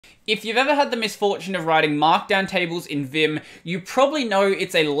If you've ever had the misfortune of writing Markdown tables in Vim, you probably know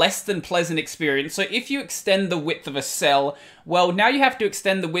it's a less than pleasant experience. So if you extend the width of a cell, well, now you have to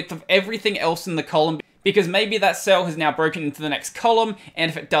extend the width of everything else in the column, because maybe that cell has now broken into the next column, and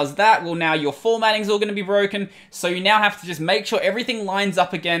if it does that, well, now your formatting's all going to be broken, so you now have to just make sure everything lines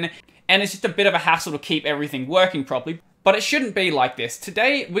up again, and it's just a bit of a hassle to keep everything working properly. But it shouldn't be like this.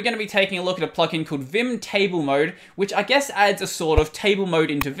 Today, we're going to be taking a look at a plugin called Vim Table Mode, which I guess adds a sort of table mode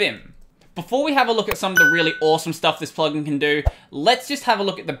into Vim. Before we have a look at some of the really awesome stuff this plugin can do, let's just have a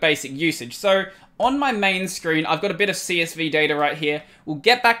look at the basic usage. So, on my main screen, I've got a bit of CSV data right here. We'll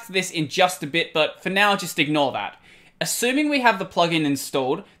get back to this in just a bit, but for now, just ignore that. Assuming we have the plugin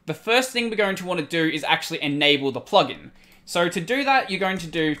installed, the first thing we're going to want to do is actually enable the plugin. So to do that, you're going to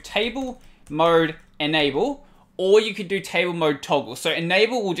do table mode enable, or you could do table mode toggle. So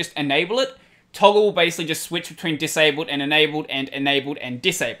enable will just enable it. Toggle will basically just switch between disabled and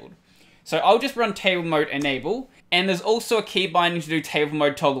disabled. So I'll just run table mode enable, and there's also a key binding to do table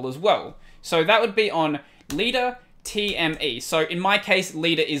mode toggle as well. So that would be on leader TME. So in my case,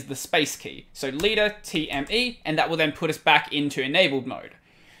 leader is the space key. So leader TME, and that will then put us back into enabled mode.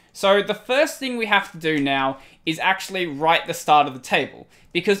 So the first thing we have to do now is actually write the start of the table,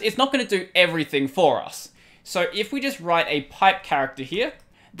 because it's not going to do everything for us. So if we just write a pipe character here,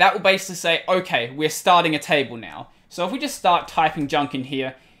 that will basically say, okay, we're starting a table now. So if we just start typing junk in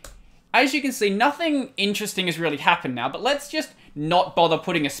here, as you can see, nothing interesting has really happened now, but let's just not bother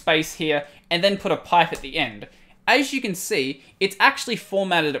putting a space here and then put a pipe at the end. As you can see, it's actually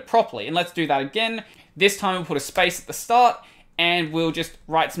formatted it properly, and let's do that again. This time we'll put a space at the start, and we'll just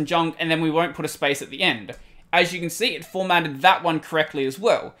write some junk, and then we won't put a space at the end. As you can see, it formatted that one correctly as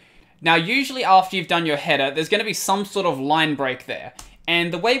well. Now, usually after you've done your header, there's going to be some sort of line break there.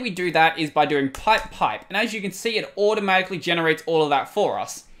 And the way we do that is by doing pipe. And as you can see, it automatically generates all of that for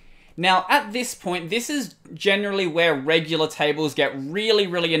us. Now, at this point, this is generally where regular tables get really,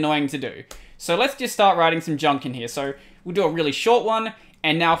 really annoying to do. So let's just start writing some junk in here. So we'll do a really short one.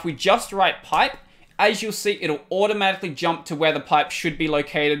 And now if we just write pipe, as you'll see, it'll automatically jump to where the pipe should be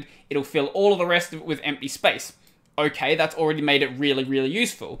located. It'll fill all of the rest of it with empty space. Okay, that's already made it really, really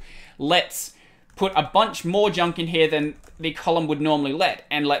useful. Let's put a bunch more junk in here than the column would normally let,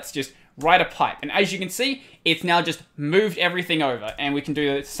 and let's just write a pipe. And as you can see, it's now just moved everything over, and we can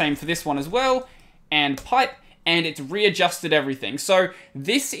do the same for this one as well, and pipe, and it's readjusted everything. So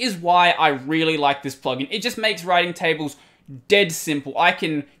this is why I really like this plugin. It just makes writing tables dead simple. I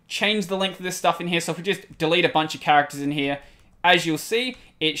can change the length of this stuff in here, so if we just delete a bunch of characters in here, as you'll see,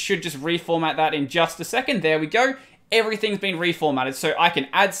 it should just reformat that in just a second. There we go. Everything's been reformatted, so I can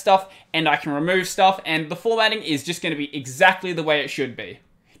add stuff and I can remove stuff, and the formatting is just going to be exactly the way it should be.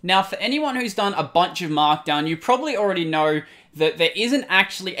 Now, for anyone who's done a bunch of Markdown, you probably already know that there isn't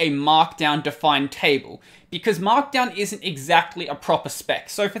actually a Markdown defined table, because Markdown isn't exactly a proper spec.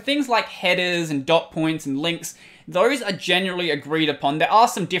 So for things like headers and dot points and links, those are generally agreed upon. There are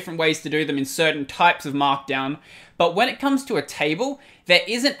some different ways to do them in certain types of Markdown, but when it comes to a table, there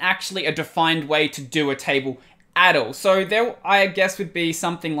isn't actually a defined way to do a table at all. So there, I guess, would be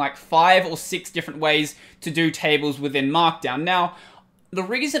something like 5 or 6 different ways to do tables within Markdown. Now, the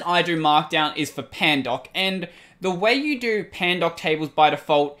reason I do Markdown is for Pandoc, and the way you do Pandoc tables by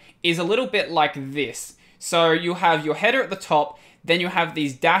default is a little bit like this. So you have your header at the top, then you have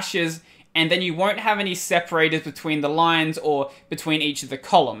these dashes, and then you won't have any separators between the lines or between each of the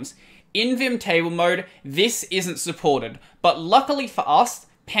columns. In Vim Table Mode, this isn't supported, but luckily for us,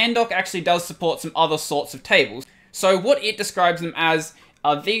 Pandoc actually does support some other sorts of tables. So what it describes them as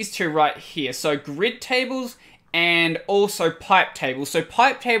are these two right here. So grid tables and also pipe tables. So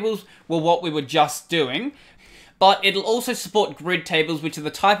pipe tables were what we were just doing, but it'll also support grid tables, which are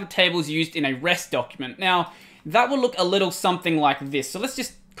the type of tables used in a REST document. Now, that will look a little something like this. So let's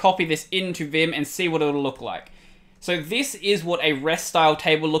just copy this into Vim and see what it'll look like. So this is what a REST style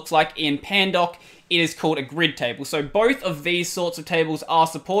table looks like in Pandoc. It is called a grid table. So both of these sorts of tables are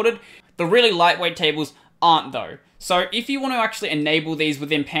supported. The really lightweight tables aren't though. So if you want to actually enable these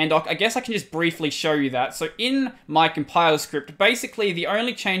within Pandoc, I guess I can just briefly show you that. So in my compile script, basically the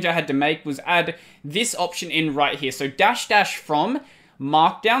only change I had to make was add this option in right here. So -- from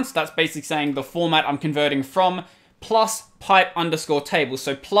Markdown. So that's basically saying the format I'm converting from, plus pipe _ tables.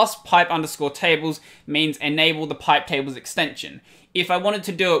 So plus pipe _ tables means enable the pipe tables extension. If I wanted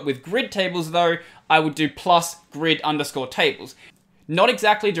to do it with grid tables though, I would do plus grid _ tables. Not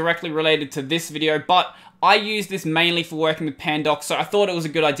exactly directly related to this video, but I use this mainly for working with Pandoc, so I thought it was a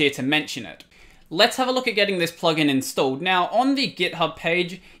good idea to mention it. Let's have a look at getting this plugin installed. Now, on the GitHub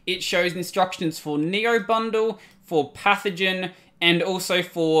page, it shows instructions for NeoBundle, for Pathogen, and also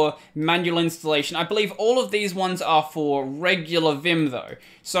for manual installation. I believe all of these ones are for regular Vim though.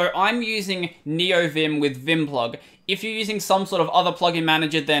 So I'm using NeoVim with Vimplug. If you're using some sort of other plugin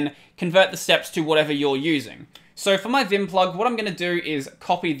manager, then convert the steps to whatever you're using. So for my Vim plug, what I'm going to do is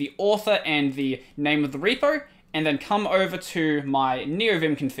copy the author and the name of the repo, and then come over to my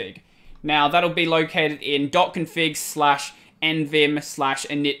NeoVim config. Now that'll be located in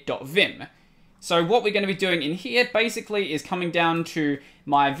 .config/nvim/init.vim. So what we're going to be doing in here basically is coming down to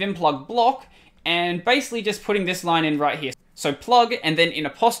my Vim plug block and basically just putting this line in right here. So plug, and then in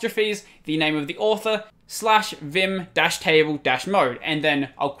apostrophes, the name of the author, /vim-table-mode. And then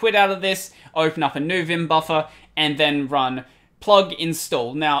I'll quit out of this, open up a new Vim buffer, and then run plug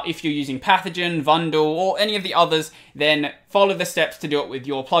install. Now, if you're using Pathogen, Vundle, or any of the others, then follow the steps to do it with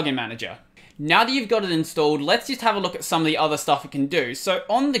your plugin manager. Now that you've got it installed, let's just have a look at some of the other stuff it can do. So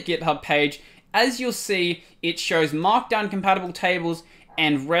on the GitHub page, as you'll see, it shows Markdown compatible tables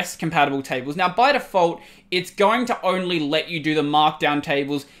and REST compatible tables. Now, by default, it's going to only let you do the Markdown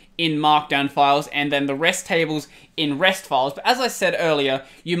tables in Markdown files and then the REST tables in REST files. But as I said earlier,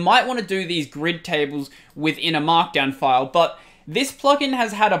 you might want to do these grid tables within a Markdown file. But this plugin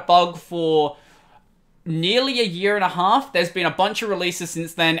has had a bug for nearly a year and a half. There's been a bunch of releases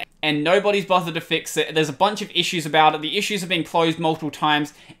since then, and nobody's bothered to fix it. There's a bunch of issues about it. The issues have been closed multiple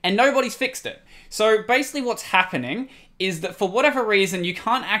times, and nobody's fixed it. So basically what's happening is that for whatever reason, you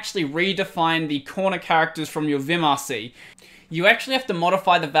can't actually redefine the corner characters from your vimrc. You actually have to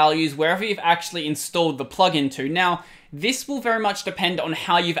modify the values wherever you've actually installed the plugin to. Now, this will very much depend on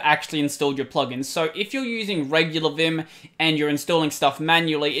how you've actually installed your plugins. So if you're using regular Vim and you're installing stuff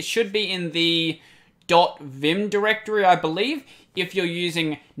manually, it should be in the .vim directory, I believe. If you're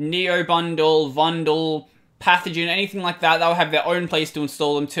using NeoBundle, Vundle, Pathogen, anything like that, they'll have their own place to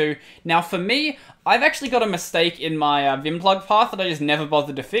install them to. Now for me, I've actually got a mistake in my Vimplug path that I just never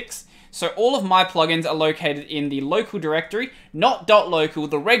bothered to fix. So all of my plugins are located in the local directory, not .local,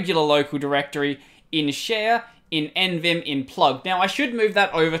 the regular local directory, in share, in nvim, in plug. Now I should move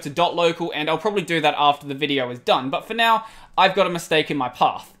that over to .local, and I'll probably do that after the video is done, but for now, I've got a mistake in my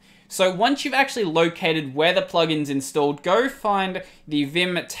path. So once you've actually located where the plugin's installed, go find the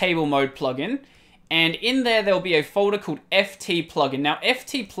Vim Table Mode plugin, and in there'll be a folder called FT plugin. Now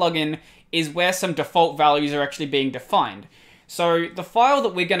FT plugin is where some default values are actually being defined. So the file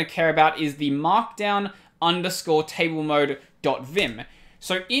that we're going to care about is the markdown_tablemode.vim.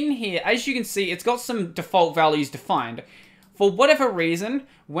 So in here, as you can see, it's got some default values defined. For whatever reason,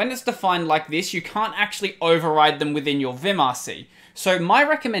 when it's defined like this, you can't actually override them within your vimrc. So my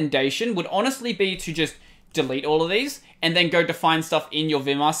recommendation would honestly be to just delete all of these and then go define stuff in your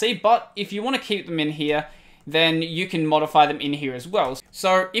vimrc. But if you want to keep them in here, then you can modify them in here as well.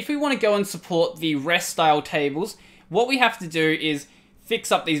 So if we want to go and support the REST style tables, what we have to do is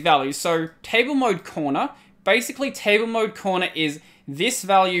fix up these values. So table mode corner, basically table mode corner is this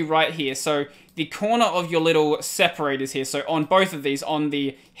value right here. So the corner of your little separators here. So on both of these, on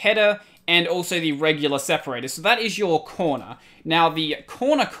the header and also the regular separator. So that is your corner. Now the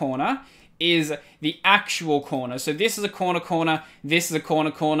corner is the actual corner. So this is a corner, this is a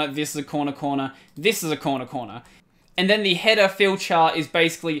corner, this is a corner, this is a corner. And then the header field chart is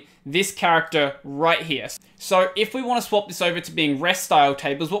basically this character right here. So if we want to swap this over to being REST style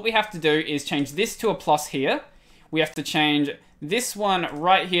tables, what we have to do is change this to a plus here. We have to change this one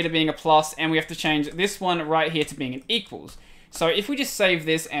right here to being a plus, and we have to change this one right here to being an equals. So if we just save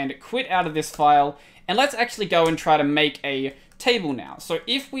this and quit out of this file, and let's actually go and try to make a table now. So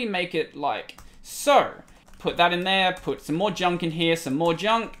if we make it like so, put that in there, put some more junk in here, some more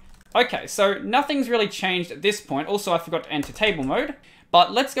junk. Okay, so nothing's really changed at this point. Also, I forgot to enter table mode.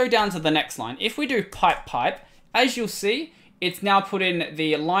 But let's go down to the next line. If we do pipe, as you'll see, it's now put in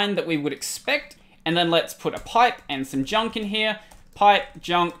the line that we would expect. And then let's put a pipe and some junk in here. Pipe,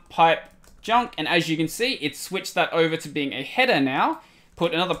 junk, and as you can see, it's switched that over to being a header now.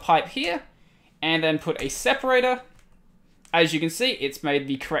 Put another pipe here, and then put a separator. As you can see, it's made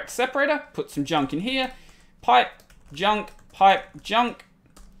the correct separator. Put some junk in here. Pipe, junk,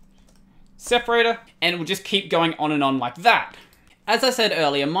 separator, and we'll just keep going on and on like that. As I said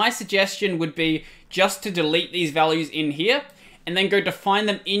earlier, my suggestion would be just to delete these values in here, and then go define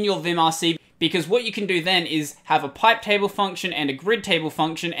them in your vimrc, because what you can do then is have a pipe table function and a grid table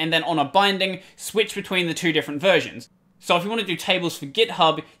function, and then on a binding, switch between the two different versions. So if you want to do tables for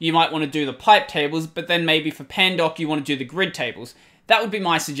GitHub, you might want to do the pipe tables, but then maybe for Pandoc, you want to do the grid tables. That would be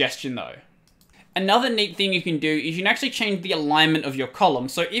my suggestion though. Another neat thing you can do is you can actually change the alignment of your column.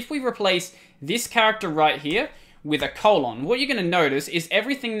 So if we replace this character right here with a colon, what you're going to notice is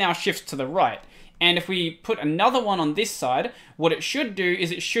everything now shifts to the right. And if we put another one on this side, what it should do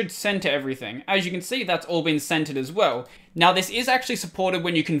is it should center everything. As you can see, that's all been centered as well. Now, this is actually supported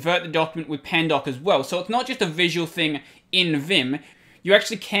when you convert the document with Pandoc as well, so it's not just a visual thing in Vim. You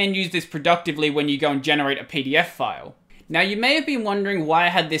actually can use this productively when you go and generate a PDF file. Now, you may have been wondering why I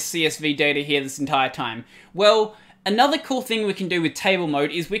had this CSV data here this entire time. Well, another cool thing we can do with table mode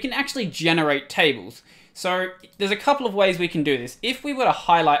is we can actually generate tables. So there's a couple of ways we can do this. If we were to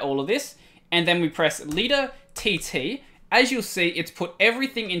highlight all of this, and then we press leader TT, as you'll see, it's put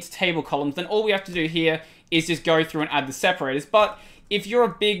everything into table columns. Then all we have to do here is just go through and add the separators. But if you're a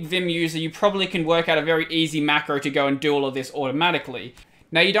big Vim user, you probably can work out a very easy macro to go and do all of this automatically.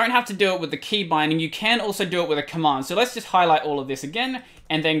 Now, you don't have to do it with the key binding. You can also do it with a command. So let's just highlight all of this again,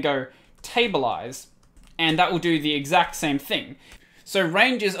 and then go tablize, and that will do the exact same thing. So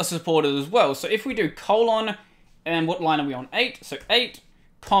ranges are supported as well. So if we do colon, and what line are we on? 8. So 8,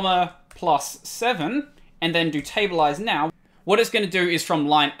 comma, plus 7, and then do tablize now, what it's going to do is from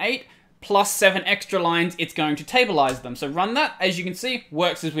line 8 plus 7 extra lines, it's going to tablize them. So run that. As you can see,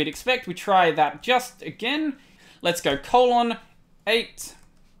 works as we'd expect. We try that just again. Let's go colon 8,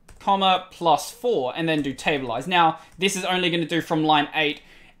 comma, plus 4, and then do tablize. Now, this is only going to do from line 8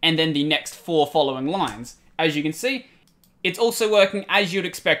 and then the next 4 following lines. As you can see, it's also working as you'd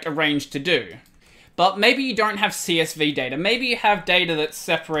expect a range to do. But maybe you don't have CSV data. Maybe you have data that's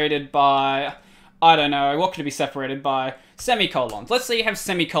separated by, I don't know, what could it be separated by? Semicolons. Let's say you have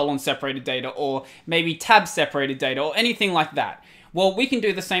semicolon separated data, or maybe tab separated data, or anything like that. Well, we can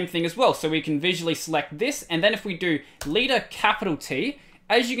do the same thing as well. So we can visually select this, and then if we do leader capital T,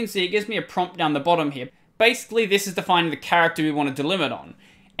 as you can see, it gives me a prompt down the bottom here. Basically, this is defining the character we want to delimit on.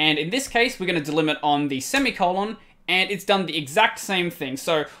 And in this case, we're going to delimit on the semicolon, and it's done the exact same thing.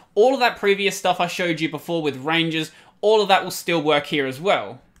 So all of that previous stuff I showed you before with ranges, all of that will still work here as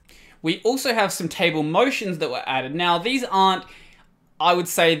well. We also have some table motions that were added. Now, these aren't, I would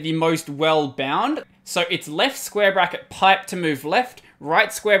say, the most well-bound. So it's left square bracket pipe to move left,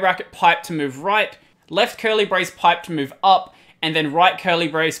 right square bracket pipe to move right, left curly brace pipe to move up, and then right curly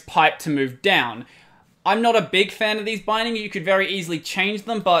brace pipe to move down. I'm not a big fan of these bindings. You could very easily change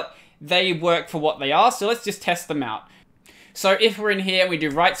them, but they work for what they are, so let's just test them out. So if we're in here and we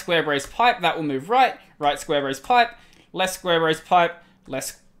do right square brace pipe, that will move right, right square brace pipe, left square brace pipe,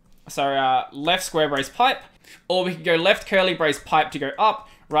 left square brace pipe, or we could go left curly brace pipe to go up,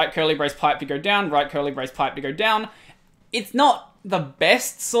 right curly brace pipe to go down, right curly brace pipe to go down. It's not the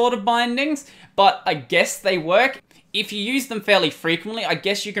best sort of bindings, but I guess they work. If you use them fairly frequently, I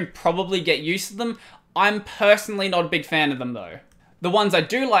guess you can probably get used to them. I'm personally not a big fan of them though. The ones I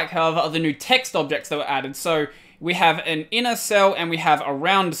do like, however, are the new text objects that were added. So we have an inner cell and we have a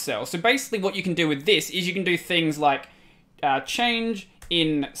round cell. So basically what you can do with this is you can do things like change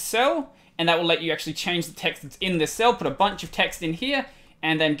in cell, and that will let you actually change the text that's in this cell, put a bunch of text in here,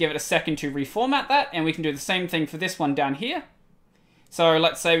 and then give it a second to reformat that. And we can do the same thing for this one down here. So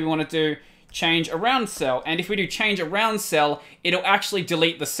let's say we want to do change around cell, and if we do change around cell, it'll actually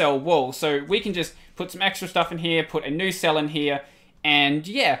delete the cell wall. So we can just put some extra stuff in here, put a new cell in here, and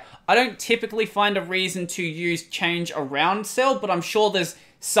yeah, I don't typically find a reason to use change around cell, but I'm sure there's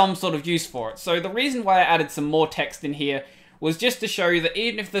some sort of use for it. So the reason why I added some more text in here was just to show you that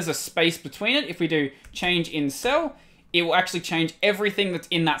even if there's a space between it, if we do change in cell, it will actually change everything that's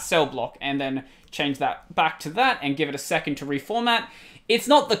in that cell block, and then change that back to that and give it a second to reformat. It's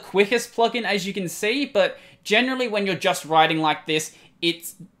not the quickest plugin, as you can see, but generally when you're just writing like this,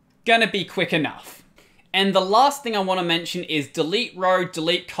 it's gonna be quick enough. And the last thing I want to mention is delete row,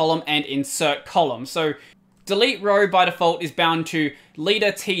 delete column, and insert column. So delete row by default is bound to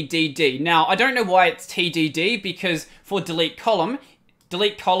leader TDD. Now, I don't know why it's TDD, because for delete column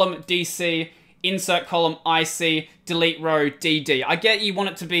DC, insert column IC, delete row DD. I get you want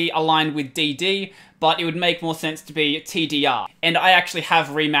it to be aligned with DD, but it would make more sense to be TDR. And I actually have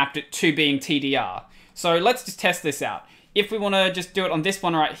remapped it to being TDR. So let's just test this out. If we want to just do it on this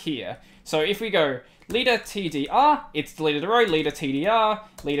one right here. So if we go leader TDR, it's deleted the row, leader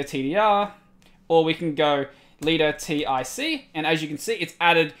TDR, or we can go leader TIC, and as you can see, it's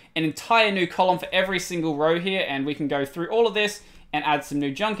added an entire new column for every single row here, and we can go through all of this and add some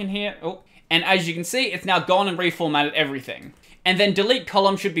new junk in here. Oh, and as you can see, it's now gone and reformatted everything. And then delete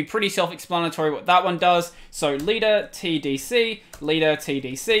column should be pretty self-explanatory what that one does. So leader TDC, leader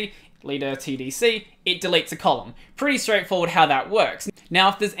TDC, leader TDC, it deletes a column. Pretty straightforward how that works. Now,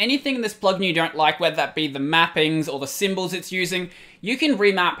 if there's anything in this plugin you don't like, whether that be the mappings or the symbols it's using, you can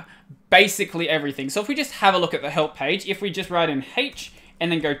remap basically everything. So if we just have a look at the help page, if we just write in H and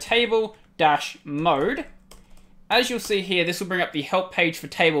then go table-mode, as you'll see here, this will bring up the help page for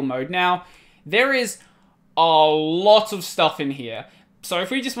table mode. Now, there is a lot of stuff in here. So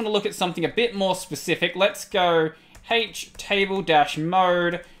if we just want to look at something a bit more specific, let's go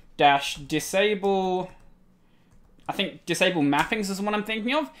table-mode-disable. I think disable mappings is the one I'm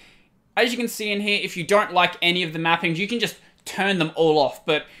thinking of. As you can see in here, if you don't like any of the mappings, you can just turn them all off.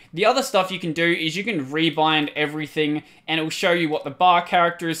 But the other stuff you can do is you can rebind everything, and it will show you what the bar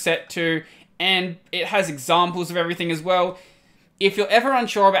character is set to, and it has examples of everything as well. If you're ever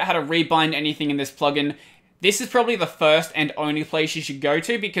unsure about how to rebind anything in this plugin, this is probably the first and only place you should go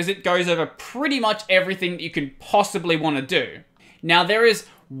to, because it goes over pretty much everything that you can possibly want to do. Now, there is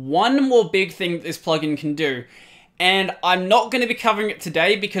one more big thing that this plugin can do, and I'm not going to be covering it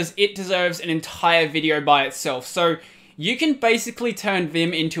today because it deserves an entire video by itself. So you can basically turn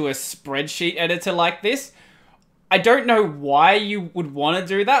Vim into a spreadsheet editor like this. I don't know why you would want to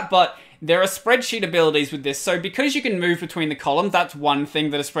do that, but there are spreadsheet abilities with this. So because you can move between the columns, that's one thing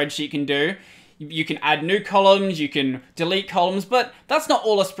that a spreadsheet can do. You can add new columns, you can delete columns, but that's not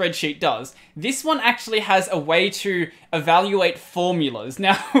all a spreadsheet does. This one actually has a way to evaluate formulas.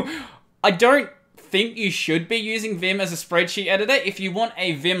 Now, I don't think you should be using Vim as a spreadsheet editor. If you want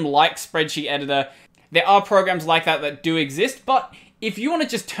a Vim-like spreadsheet editor, there are programs like that that do exist, but if you want to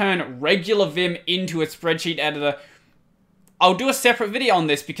just turn regular Vim into a spreadsheet editor, I'll do a separate video on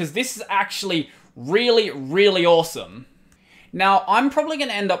this because this is actually really, really awesome. Now, I'm probably going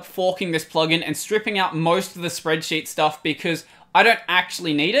to end up forking this plugin and stripping out most of the spreadsheet stuff because I don't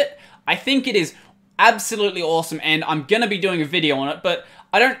actually need it. I think it is absolutely awesome and I'm going to be doing a video on it, but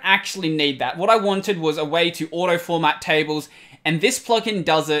I don't actually need that. What I wanted was a way to auto-format tables, and this plugin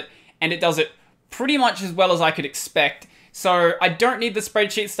does it, and it does it pretty much as well as I could expect. So I don't need the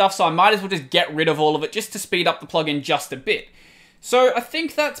spreadsheet stuff, so I might as well just get rid of all of it just to speed up the plugin just a bit. So I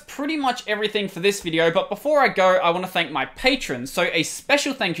think that's pretty much everything for this video, but before I go, I want to thank my patrons. So a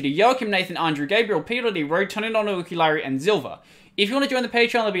special thank you to Joachim, Nathan, Andrew, Gabriel, Peter D, Road, Tony, Nonuki, Larry, and Zilva. If you want to join the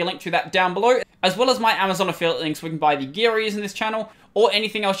Patreon, there'll be a link to that down below, as well as my Amazon affiliate links where you can buy the gear I use in this channel, or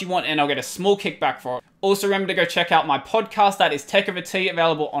anything else you want, and I'll get a small kickback for it. Also remember to go check out my podcast, that is Tech Over Tea,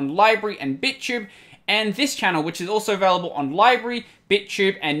 available on Library and BitTube, and this channel, which is also available on Library,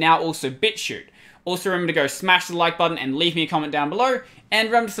 BitTube, and now also BitChute. Also remember to go smash the like button and leave me a comment down below, and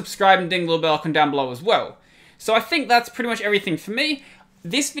remember to subscribe and ding the little bell icon down below as well. So I think that's pretty much everything for me.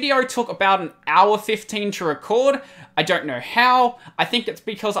 This video took about an hour 15 to record. I don't know how. I think it's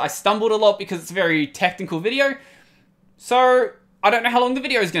because I stumbled a lot because it's a very technical video. So I don't know how long the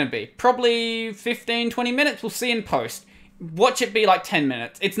video is going to be. Probably 15-20 minutes. We'll see in post. Watch it be like 10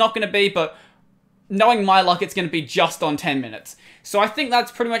 minutes. It's not going to be, but knowing my luck, it's going to be just on 10 minutes. So I think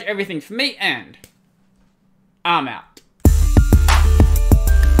that's pretty much everything for me, and I'm out.